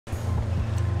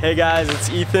Hey guys, it's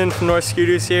Ethan from North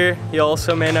Scooters here. You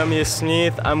also may know me as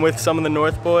Sneath. I'm with some of the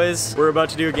North boys. We're about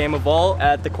to do a game of vault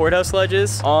at the Courthouse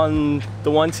Ledges. On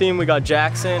the one team, we got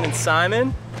Jackson and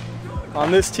Simon. On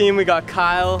this team, we got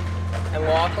Kyle and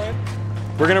Lachlan.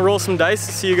 We're gonna roll some dice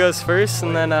to see who goes first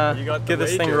and then get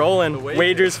this thing rolling.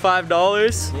 Wager's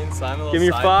 $5. Me and Simon, Give me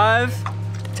your 5.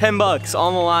 $10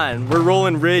 on the line. We're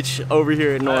rolling rich over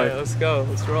here at North. All right, let's go.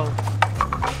 Let's roll.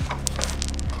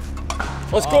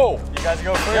 Let's go. You guys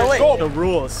go first. Yeah, wait. Go. The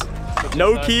rules.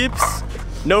 No keeps,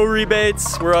 no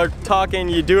rebates. We're talking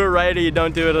you do it right or you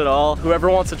don't do it at all. Whoever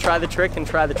wants to try the trick can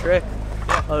try the trick.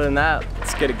 Yeah. Other than that,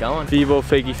 let's get it going. V.A.U.L.T,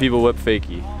 fakey, V.A.U.L.T, whip,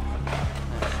 fakey.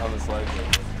 On the slide.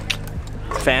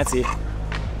 It's fancy.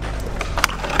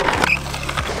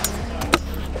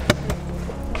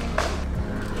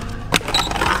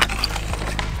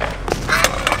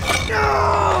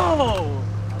 No!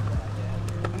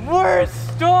 Worst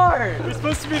start! You're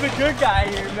supposed to be the good guy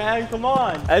here, man. Come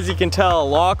on. As you can tell,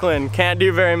 Lachlan can't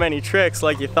do very many tricks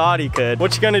like you thought he could.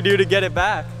 What you gonna do to get it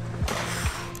back?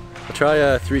 I'll try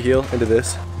a 3 heel into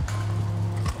this.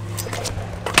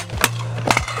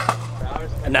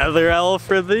 Another L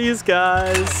for these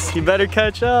guys. You better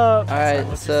catch up. All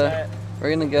right, so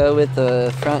we're gonna go with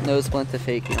the front nose blunt to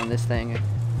fakie on this thing.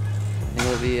 And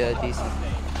it'll be decent.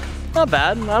 Not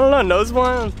bad. I don't know. Nose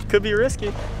blunt could be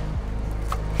risky.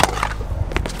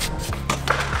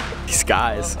 These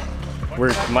guys,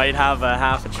 we might have a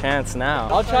half a chance now.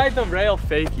 I'll try the rail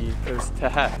fakie, because to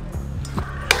heck.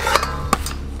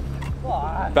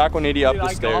 Back 180 up the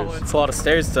stairs. It's a lot of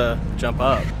stairs to jump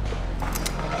up.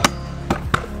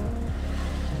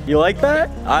 You like that?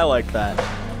 I like that.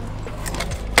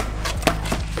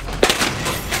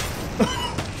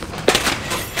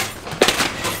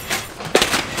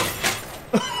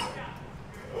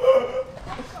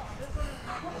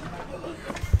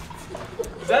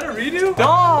 Is that a redo?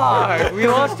 Dog! We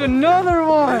lost another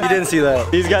one! You didn't see that.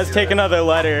 These guys take another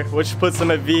letter, which puts them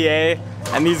at VA,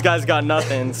 and these guys got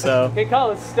nothing, so. Okay, Kyle,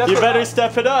 let's step you better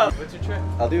step it up. What's your trick?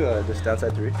 I'll do just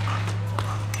downside 3.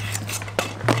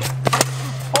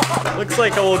 Looks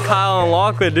like old Kyle and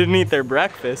Lachlan didn't eat their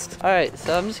breakfast. All right,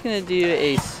 so I'm just gonna do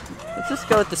let's just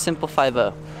go with the simple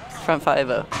 5-0, front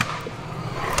 5-0.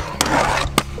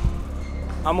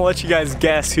 I'm gonna let you guys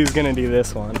guess who's gonna do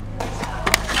this one.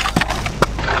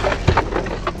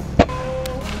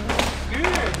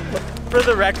 For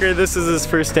the record, this is his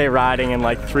first day riding in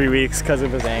like 3 weeks because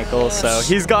of his ankle, so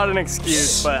he's got an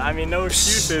excuse, but I mean, no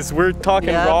excuses. We're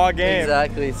talking raw game.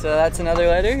 Exactly, so that's another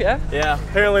letter, yeah? Yeah,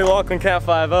 apparently Lachlan can't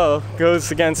 5-0. Goes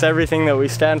against everything that we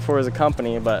stand for as a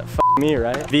company, but f me,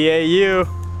 right? V.A.U.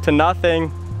 to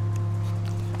nothing.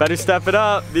 Better step it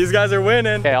up. These guys are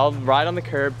winning. Okay, I'll ride on the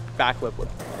curb, back lip whip.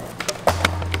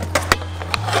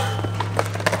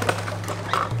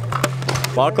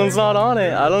 Lachlan's not on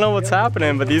it. I don't know what's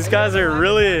happening, but these guys are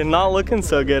really not looking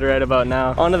so good right about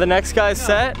now. On to the next guy's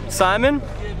set. Simon,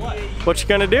 what you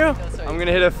gonna do? I'm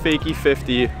gonna hit a fakey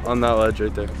 50 on that ledge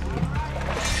right there.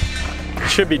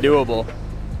 Should be doable.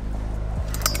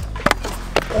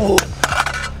 Oh.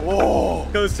 Whoa.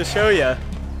 Goes to show you,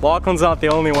 Lachlan's not the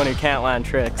only one who can't land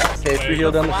tricks. Okay, 3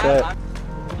 heel down the set.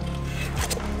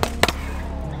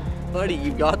 Buddy,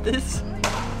 you got this?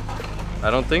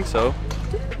 I don't think so.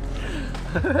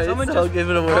 Alright, so I'll give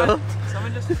it a whirl.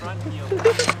 Someone just front heel. No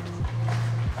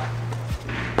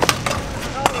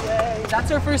way.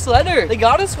 That's our first letter. They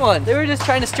got us one. They were just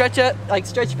trying to stretch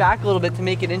back a little bit to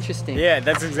make it interesting. Yeah,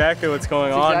 that's exactly what's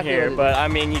going on here. But I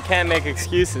mean, you can't make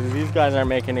excuses. These guys aren't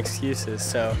making excuses.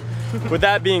 So, with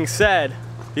that being said,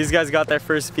 these guys got their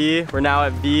first V. We're now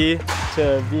at V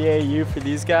to V.A.U. for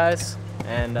these guys,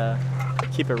 and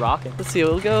keep it rocking. Let's see.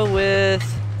 We'll go with.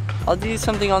 I'll do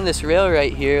something on this rail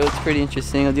right here. It looks pretty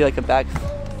interesting. I'll do like a back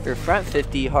or front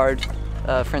 50 hard,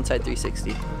 front side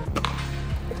 360.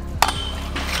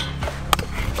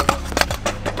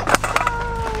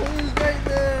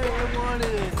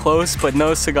 Close, but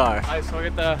no cigar. Alright, so I'll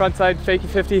get the front side fakey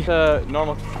 50, the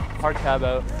normal hard cab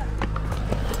out.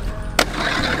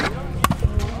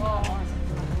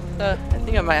 I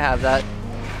think I might have that.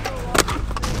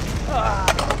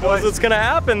 Boys, what's gonna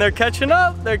happen? They're catching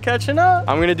up. They're catching up.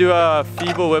 I'm gonna do a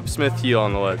feeble whip Smith heel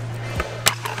on the leg.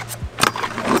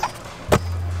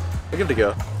 I'll give it a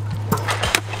go.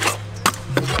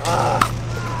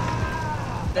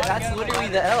 That's literally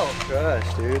the L.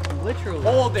 Trash, dude. Literally.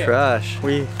 Hold it. Trash.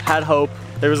 We had hope.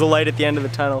 There was a light at the end of the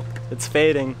tunnel. It's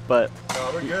fading, but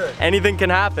we're good. Anything can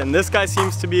happen. This guy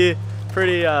seems to be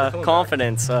pretty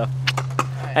confident, so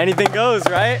anything goes,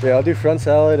 right? Yeah, I'll do front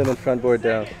salad and then front board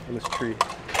down on this tree.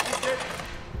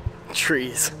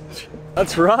 Trees.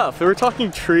 That's rough. We're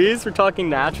talking trees, we're talking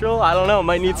natural. I don't know,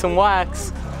 might need some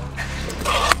wax.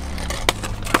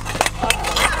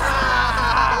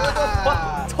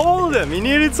 Told him he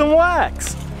needed some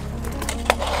wax.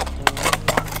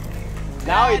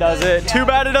 Now he does it. Too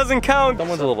bad it doesn't count.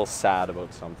 Someone's a little sad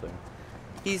about something.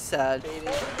 He's sad.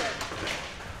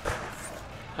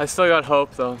 I still got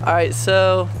hope though. All right,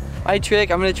 so my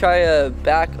trick, I'm gonna try a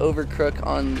back over crook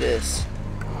on this.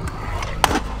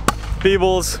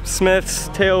 Feebles, Smiths,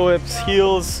 tail whips,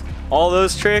 heels, all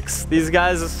those tricks. These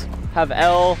guys have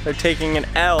L. They're taking an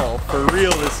L for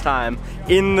real this time.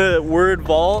 In the word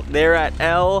vault, they're at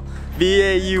L,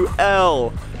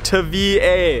 V.A.U.L. to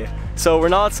V.A. So we're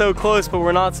not so close, but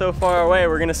we're not so far away.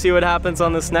 We're gonna see what happens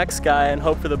on this next guy and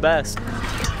hope for the best.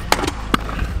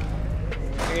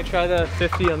 I'm gonna try the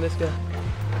 50 on this guy.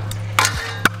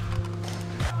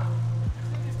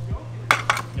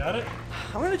 Got it?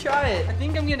 I'm gonna try it. I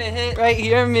think I'm gonna hit right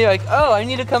here and be like, oh, I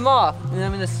need to come off. And then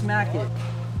I'm gonna smack it.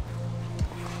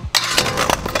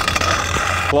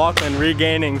 Lachlan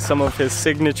regaining some of his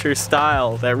signature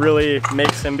style that really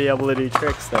makes him be able to do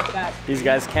tricks that these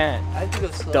guys can't. I have to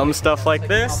go slow. Dumb stuff like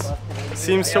this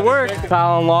seems to work.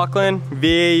 Kyle and Lachlan,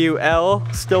 V.A.U.L,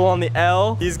 still on the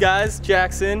L. These guys,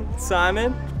 Jackson,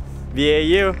 Simon,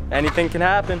 V.A.U, anything can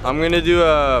happen. I'm gonna do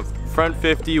a front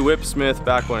 50 whip Smith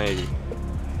back 180.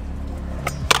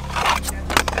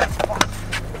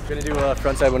 I'm gonna do a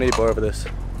frontside 180 bar over this.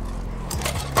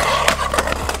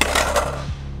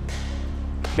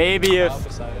 Maybe if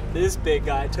this big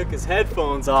guy took his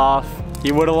headphones off,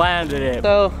 he would have landed it.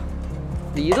 So,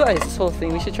 to utilize this whole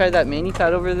thing, we should try that mani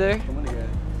pad over there.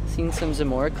 Seen some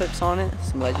Zamora clips on it,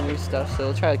 some legendary stuff. So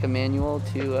we'll try like a manual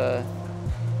to,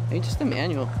 maybe just a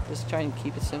manual. Just try and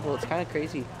keep it simple. It's kind of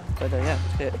crazy, but yeah,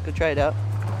 go try it out.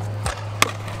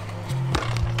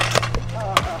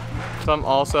 So I'm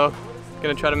also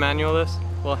gonna try to manual this.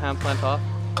 A little hand plant off.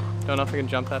 Don't know if I can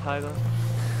jump that high though.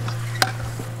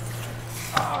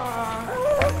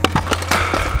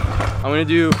 I'm gonna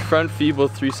do front feeble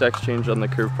 3-6 change on the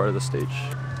curve part of the stage.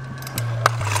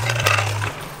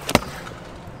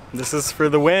 This is for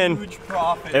the win.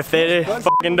 If they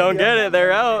fucking don't get it,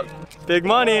 they're out. Big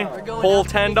money, whole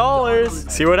 $10.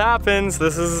 See what happens.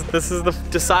 This is the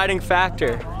deciding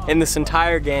factor in this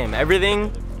entire game.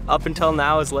 Everything up until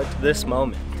now has led to this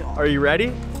moment. Are you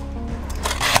ready?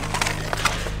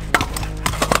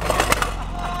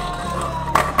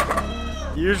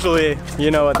 Usually, you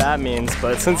know what that means,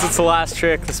 but since it's the last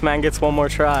trick, this man gets one more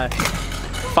try.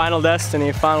 Final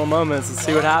destiny, final moments, let's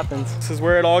see what happens. This is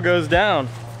where it all goes down.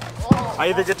 I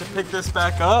either get to pick this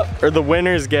back up, or the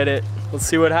winners get it. Let's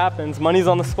see what happens. Money's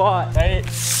on the spot. Right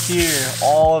here,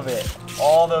 all of it,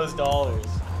 all those dollars.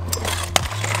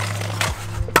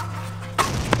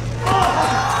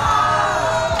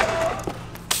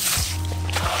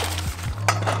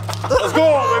 Let's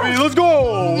go, baby, let's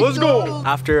go, let's go.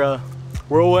 After a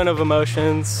whirlwind of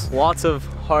emotions, lots of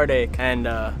heartache, and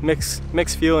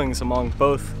mixed feelings among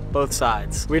both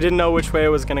sides. We didn't know which way it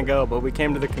was gonna go, but we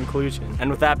came to the conclusion. And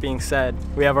with that being said,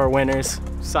 we have our winners.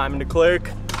 Simon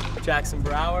DeClerc, Jackson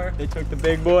Brower. They took the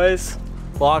big boys.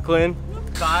 Lachlan,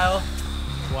 Kyle.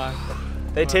 Wow.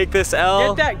 They take this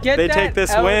L. They take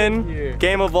this win. Here.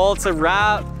 Game of V.A.U.L's a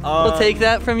wrap. We'll take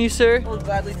that from you, sir. We'll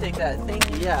gladly take that. Thank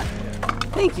you. Yeah.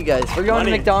 Thank you guys. We're going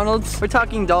to McDonald's. We're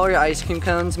talking $1 ice cream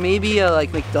cones, maybe a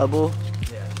like McDouble.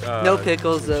 Yeah. No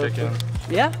pickles though. Chicken.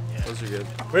 Yeah? Those are good.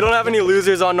 We don't have any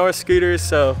losers on North Scooters,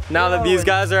 so now that these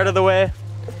guys are out of the way,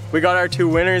 we got our 2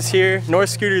 winners here. North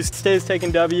Scooters stays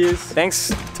taking W's.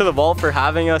 Thanks to the Vault for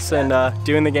having us and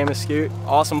doing the game of Scoot.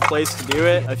 Awesome place to do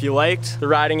it. If you liked the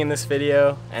riding in this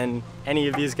video and any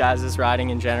of these guys' riding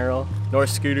in general,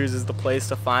 North Scooters is the place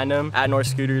to find them. At North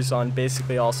Scooters on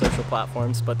basically all social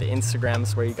platforms, but the Instagram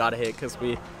is where you gotta hit because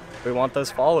we want those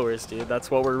followers, dude.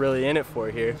 That's what we're really in it for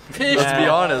here. Let's be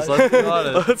honest, let's be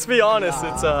honest. Let's be honest,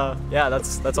 it's yeah,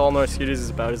 that's all North Scooters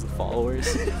is about, is the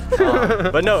followers.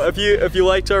 But no, if you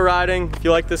liked our riding, if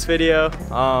you like this video,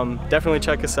 definitely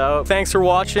check us out. Thanks for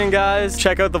watching, guys.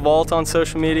 Check out the Vault on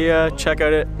social media. Check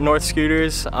out it, North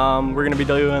Scooters. We're gonna be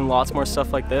doing lots more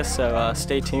stuff like this, so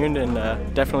stay tuned and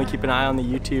definitely keep an eye on the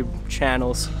YouTube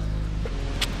channels.